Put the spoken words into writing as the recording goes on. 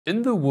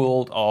In the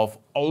world of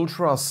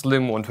ultra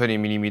slim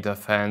 120mm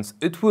fans,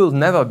 it will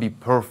never be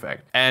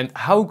perfect. And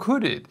how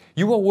could it?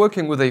 You are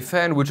working with a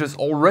fan which is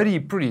already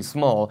pretty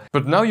small,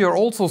 but now you're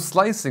also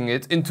slicing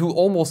it into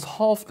almost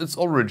half its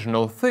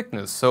original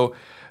thickness. So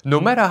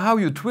no matter how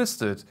you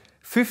twist it,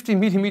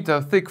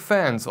 50mm thick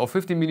fans or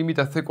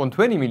 50mm thick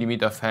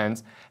 120mm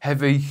fans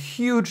have a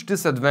huge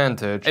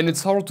disadvantage, and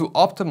it's hard to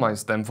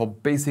optimize them for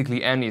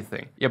basically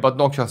anything. Yeah, but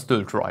Noctua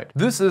still tried.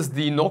 This is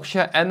the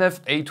Noctua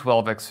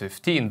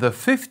NF-A12x15, the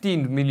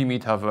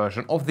 15mm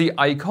version of the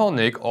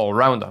iconic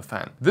all-rounder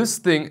fan. This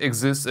thing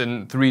exists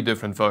in three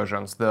different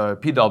versions: the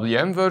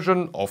PWM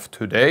version of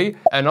today,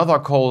 another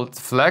called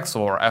Flex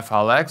or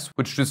FLX,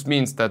 which just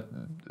means that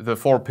the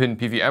 4-pin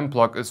PWM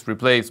plug is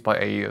replaced by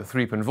a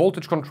 3-pin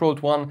voltage controlled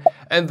one,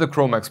 and the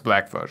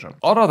chromax.black version.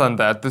 Other than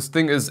that, this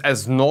thing is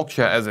as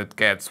Noctua as it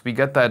gets. We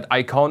get that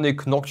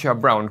iconic Noctua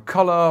brown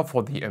color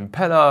for the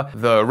impeller,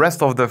 the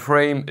rest of the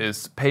frame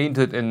is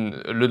painted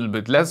in a little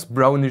bit less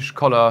brownish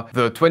color,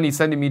 the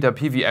 20cm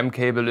PWM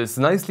cable is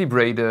nicely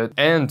braided,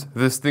 and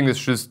this thing is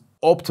just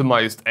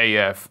optimized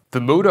AF.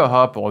 The motor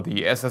hub or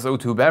the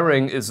SSO2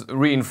 bearing is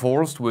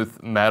reinforced with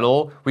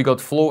metal. We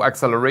got flow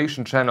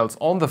acceleration channels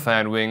on the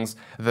fan wings,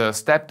 the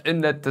stepped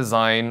inlet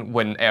design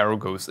when air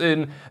goes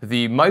in,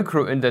 the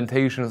micro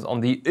indentations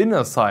on the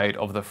inner side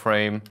of the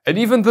frame, and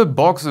even the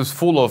box is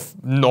full of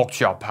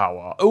Noctua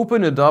power.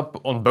 Open it up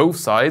on both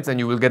sides and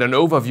you will get an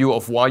overview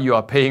of why you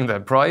are paying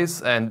that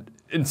price, and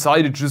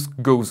inside it just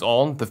goes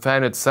on. The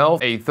fan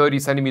itself, a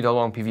 30cm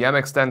long PWM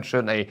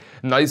extension, a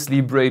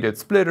nicely braided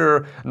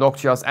splitter,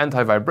 Noctua's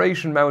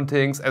anti-vibration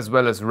mountings, as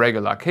well as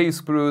regular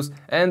K-screws,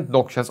 and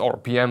Noctua's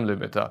RPM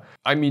limiter.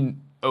 I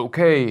mean,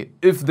 okay,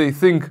 if they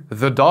think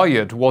the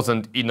diet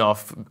wasn't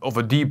enough of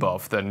a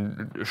debuff,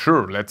 then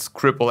sure, let's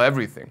cripple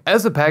everything.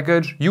 As a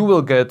package, you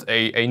will get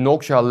a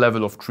Noctua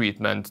level of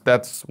treatment,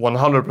 that's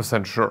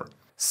 100% sure.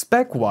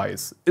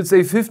 Spec-wise, it's a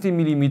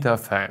 50mm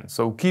fan,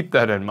 so keep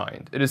that in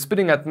mind. It is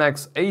spinning at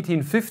max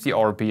 1850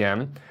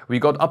 RPM, we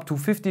got up to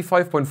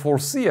 55.4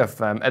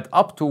 CFM at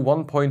up to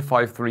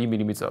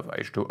 1.53mm of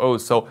H2O,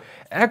 so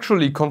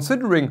actually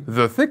considering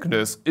the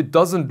thickness, it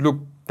doesn't look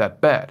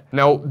that bad.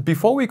 Now,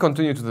 before we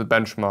continue to the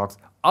benchmarks,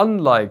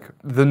 unlike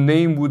the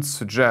name would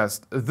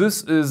suggest,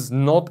 this is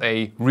not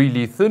a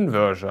really thin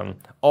version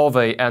of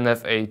a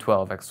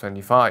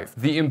NF-A12x25.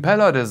 The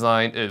impeller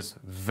design is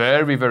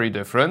very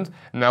different.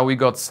 Now we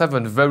got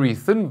 7 very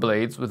thin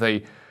blades with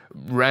a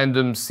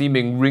random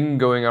seeming ring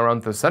going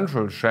around the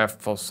central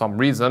shaft for some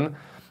reason.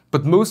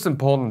 But most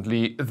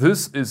importantly,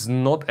 this is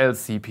not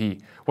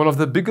LCP. One of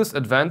the biggest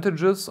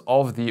advantages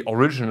of the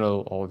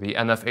original, or the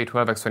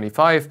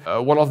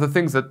NF-A12x25, one of the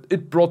things that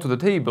it brought to the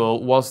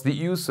table was the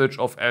usage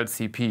of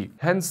LCP.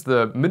 Hence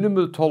the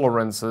minimal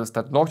tolerances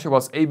that Noctua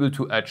was able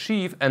to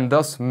achieve and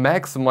thus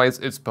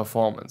maximize its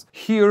performance.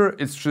 Here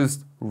it's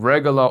just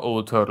regular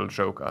old turtle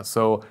choker,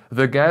 so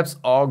the gaps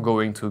are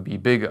going to be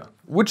bigger.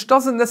 Which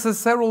doesn't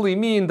necessarily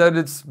mean that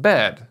it's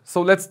bad,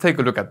 so let's take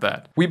a look at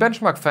that. We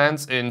benchmark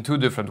fans in two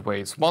different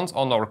ways. Once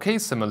on our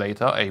case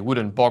simulator, a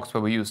wooden box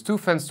where we use two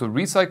fans to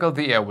recycle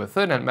the air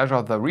within and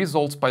measure the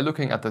results by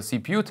looking at the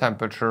CPU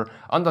temperature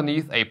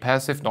underneath a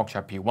passive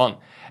Noctua P1.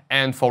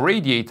 And for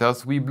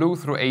radiators, we blew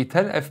through a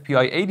 10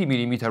 FPI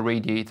 80mm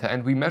radiator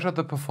and we measured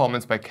the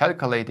performance by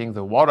calculating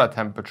the water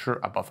temperature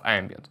above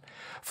ambient.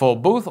 For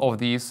both of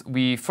these,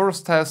 we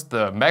first test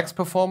the max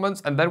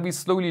performance and then we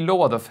slowly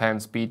lower the fan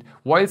speed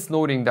while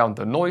slowing down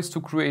the noise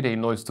to create a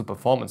noise to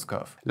performance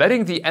curve.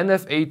 Letting the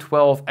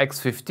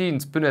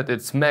NF-A12x15 spin at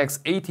its max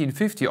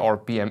 1850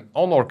 RPM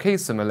on our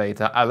case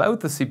simulator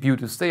allowed the CPU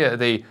to stay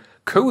at a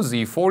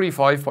cozy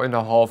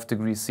 45.5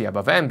 degrees C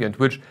above ambient,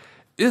 which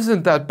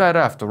isn't that bad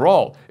after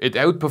all. It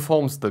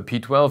outperforms the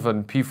P12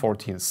 and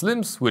P14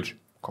 Slims, which,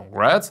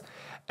 congrats,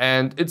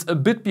 and it's a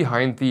bit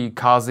behind the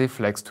Kaze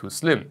Flex 2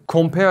 Slim.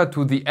 Compared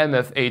to the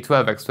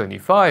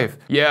NF-A12x25,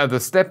 yeah, the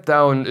step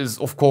down is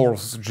of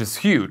course just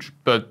huge,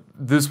 but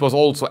this was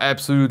also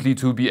absolutely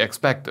to be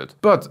expected.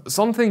 But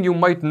something you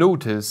might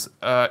notice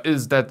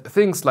is that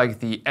things like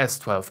the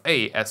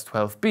S12A,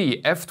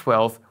 S12B,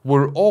 F12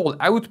 were all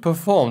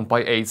outperformed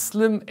by a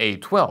slim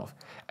A12.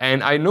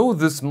 And I know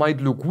this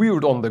might look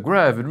weird on the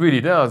graph, it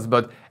really does,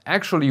 but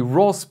actually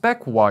raw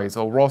spec-wise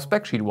or raw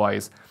spec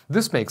sheet-wise,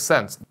 this makes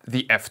sense.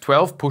 The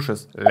F12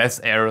 pushes less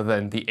air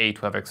than the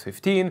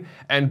A12x15,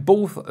 and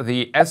both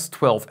the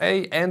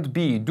S12A and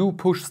B do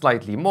push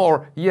slightly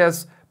more,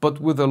 yes, but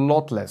with a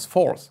lot less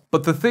force.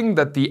 But the thing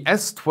that the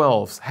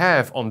S12s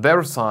have on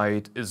their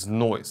side is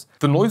noise.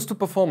 The noise to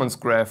performance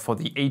graph for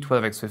the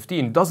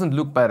A12x15 doesn't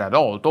look bad at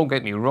all, don't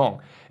get me wrong.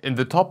 In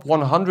the top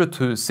 100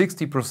 to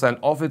 60%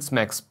 of its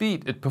max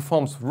speed, it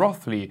performs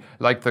roughly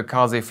like the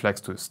Kaze Flex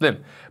 2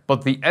 Slim.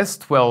 But the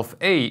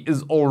S12A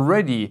is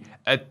already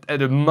at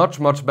a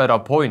much better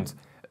point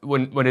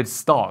when it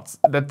starts.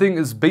 That thing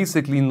is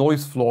basically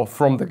noise floor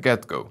from the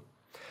get-go.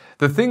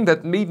 The thing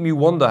that made me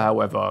wonder,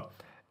 however,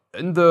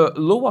 In the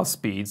lower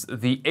speeds,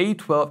 the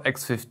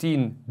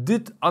A12x15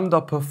 did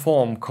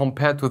underperform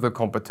compared to the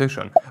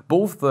competition.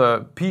 Both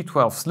the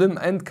P12 Slim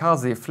and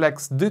Kaze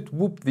Flex did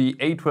whoop the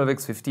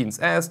A12x15's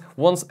ass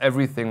once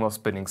everything was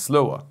spinning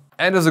slower.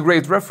 And as a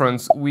great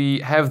reference,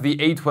 we have the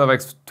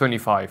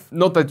A12x25.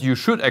 Not that you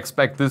should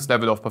expect this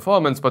level of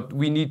performance, but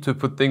we need to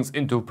put things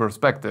into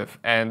perspective.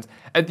 And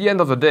at the end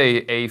of the day,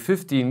 a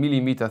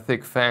 15mm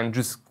thick fan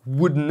just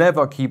would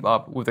never keep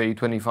up with a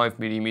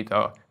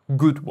 25mm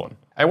good one.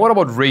 And what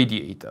about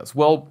radiators?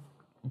 Well,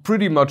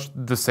 pretty much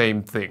the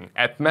same thing.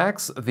 At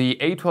max, the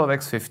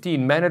A12x15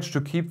 managed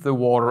to keep the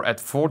water at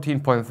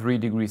 14.3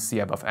 degrees C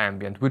above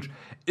ambient, which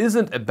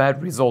isn't a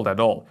bad result at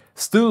all.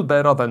 Still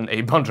better than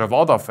a bunch of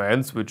other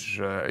fans, which,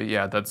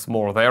 yeah, that's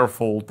more their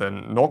fault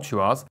than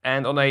Noctua's.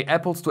 And on a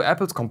apples to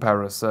apples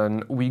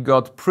comparison, we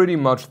got pretty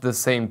much the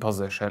same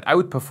position,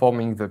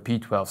 outperforming the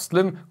P12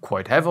 Slim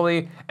quite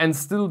heavily and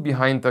still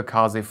behind the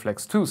Kaze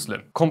Flex 2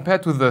 Slim.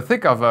 Compared to the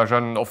thicker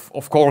version,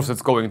 of course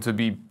it's going to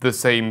be the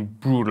same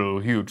brutal,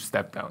 huge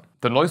step down.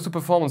 The noise to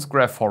performance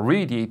graph for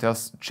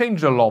radiators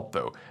changed a lot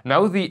though.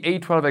 Now the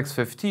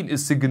A12x15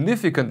 is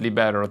significantly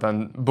better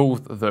than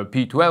both the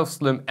P12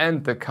 Slim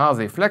and the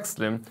Kaze Flex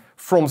Slim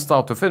from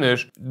start to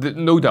finish.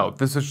 No doubt,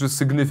 this is just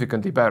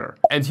significantly better.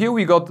 And here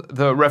we got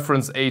the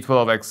reference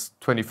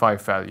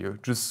A12x25 value,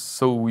 just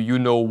so you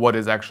know what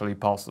is actually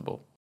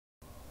possible.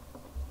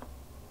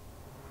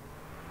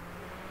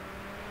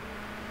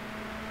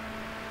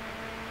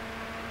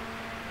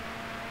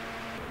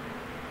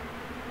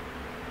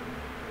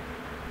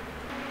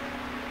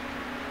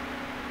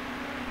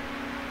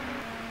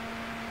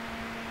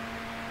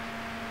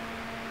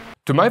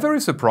 To my very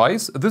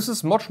surprise, this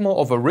is much more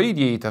of a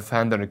radiator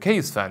fan than a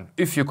case fan,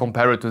 if you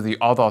compare it to the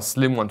other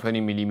slim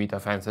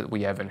 120mm fans that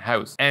we have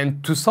in-house.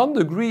 And to some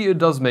degree it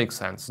does make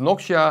sense.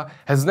 Noctua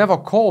has never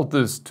called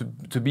this to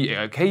be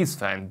a case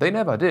fan, they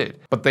never did.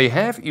 But they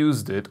have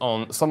used it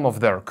on some of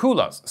their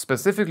coolers,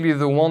 specifically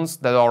the ones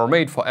that are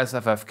made for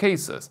SFF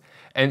cases.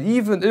 And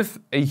even if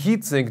a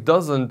heatsink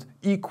doesn't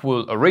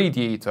equal a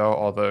radiator,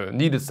 or the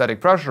needed static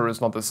pressure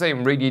is not the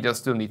same, radiators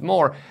still need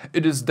more,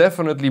 it is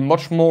definitely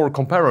much more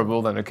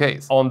comparable than a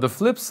case. On the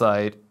flip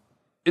side,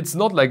 it's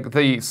not like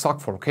they suck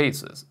for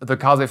cases. The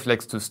Kaze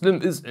Flex 2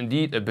 Slim is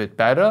indeed a bit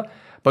better,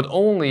 but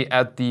only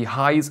at the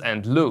highs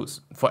and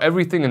lows. For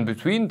everything in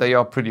between, they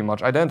are pretty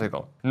much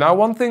identical. Now,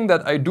 one thing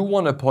that I do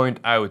want to point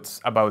out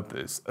about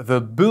this,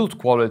 the build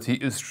quality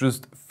is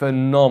just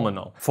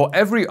phenomenal. For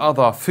every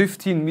other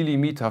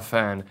 15mm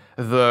fan,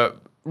 the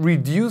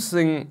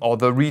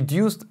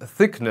reduced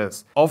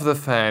thickness of the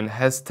fan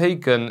has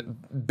taken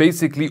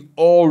basically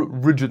all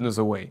rigidness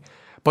away.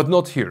 But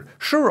not here.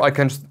 Sure, I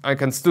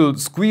can still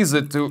squeeze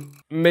it to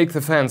make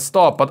the fan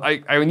stop, but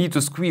I need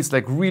to squeeze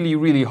like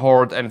really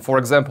hard, and for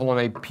example on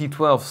a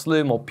P12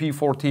 Slim or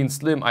P14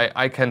 Slim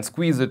I can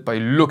squeeze it by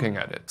looking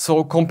at it.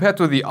 So compared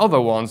to the other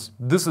ones,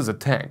 this is a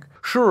tank.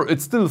 Sure,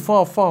 it's still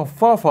far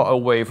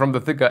away from the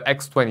thicker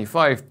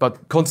X25,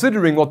 but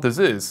considering what this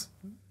is,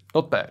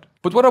 not bad.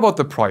 But what about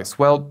the price?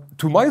 Well,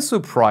 to my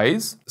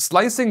surprise,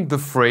 slicing the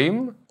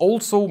frame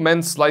also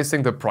meant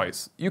slicing the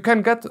price. You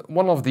can get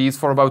one of these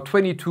for about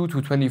 22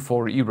 to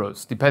 24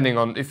 euros, depending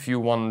on if you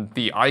want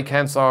the eye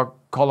cancer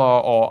color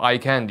or eye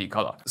candy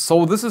color.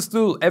 So this is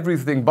still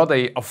everything but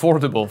a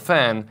affordable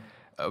fan,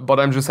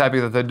 but I'm just happy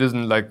that they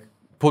didn't like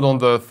put on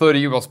the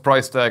 30 euros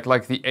price tag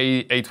like the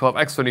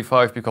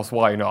A12x25, because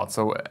why not?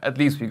 So at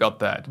least we got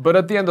that. But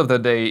at the end of the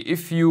day,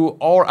 if you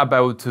are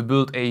about to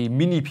build a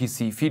mini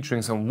PC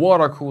featuring some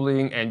water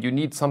cooling and you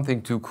need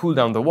something to cool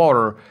down the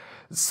water,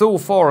 so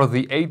far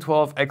the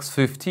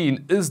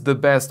A12x15 is the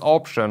best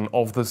option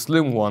of the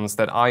slim ones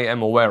that I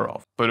am aware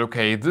of. But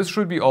okay, this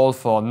should be all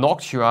for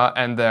Noctua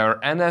and their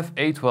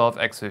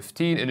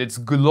NF-A12x15 in its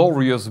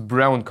glorious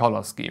brown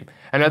color scheme.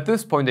 And at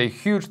this point, a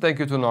huge thank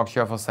you to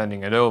Noctua for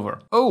sending it over.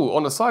 Oh,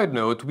 on a side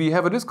note, we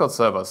have a Discord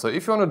server, so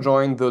if you want to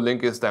join, the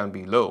link is down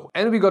below.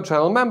 And we got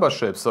channel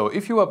membership, so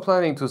if you are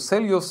planning to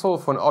sell your soul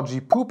for an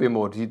RG poop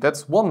emoji,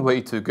 that's one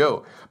way to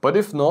go. But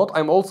if not,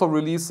 I'm also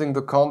releasing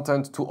the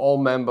content to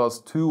all members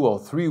 2 or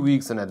 3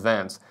 weeks in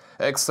advance.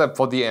 Except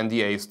for the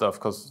NDA stuff,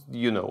 because,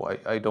 you know,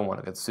 I don't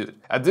want to get sued.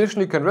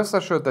 Additionally, you can rest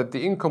assured that the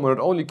income will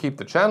not only keep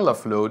the channel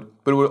afloat,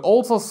 but will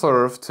also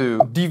serve to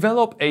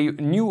develop a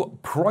new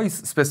price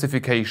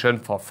specification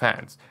for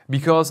fans.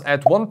 Because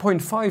at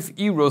 1.5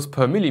 euros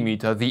per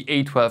millimeter, the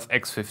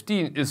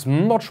A12x15 is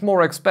much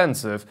more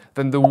expensive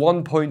than the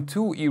 1.2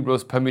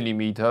 euros per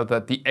millimeter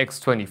that the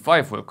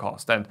X25 will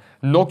cost, and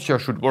Noctua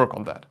should work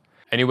on that.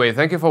 Anyway,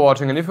 thank you for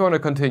watching, and if you want to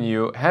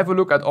continue, have a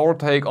look at our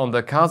take on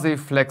the Kaze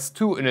Flex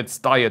 2 in its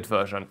diet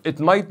version.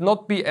 It might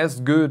not be as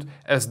good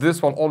as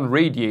this one on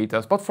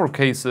radiators, but for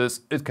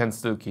cases, it can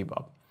still keep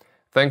up.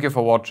 Thank you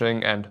for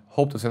watching and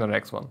hope to see you in the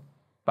next one.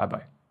 Bye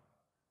bye.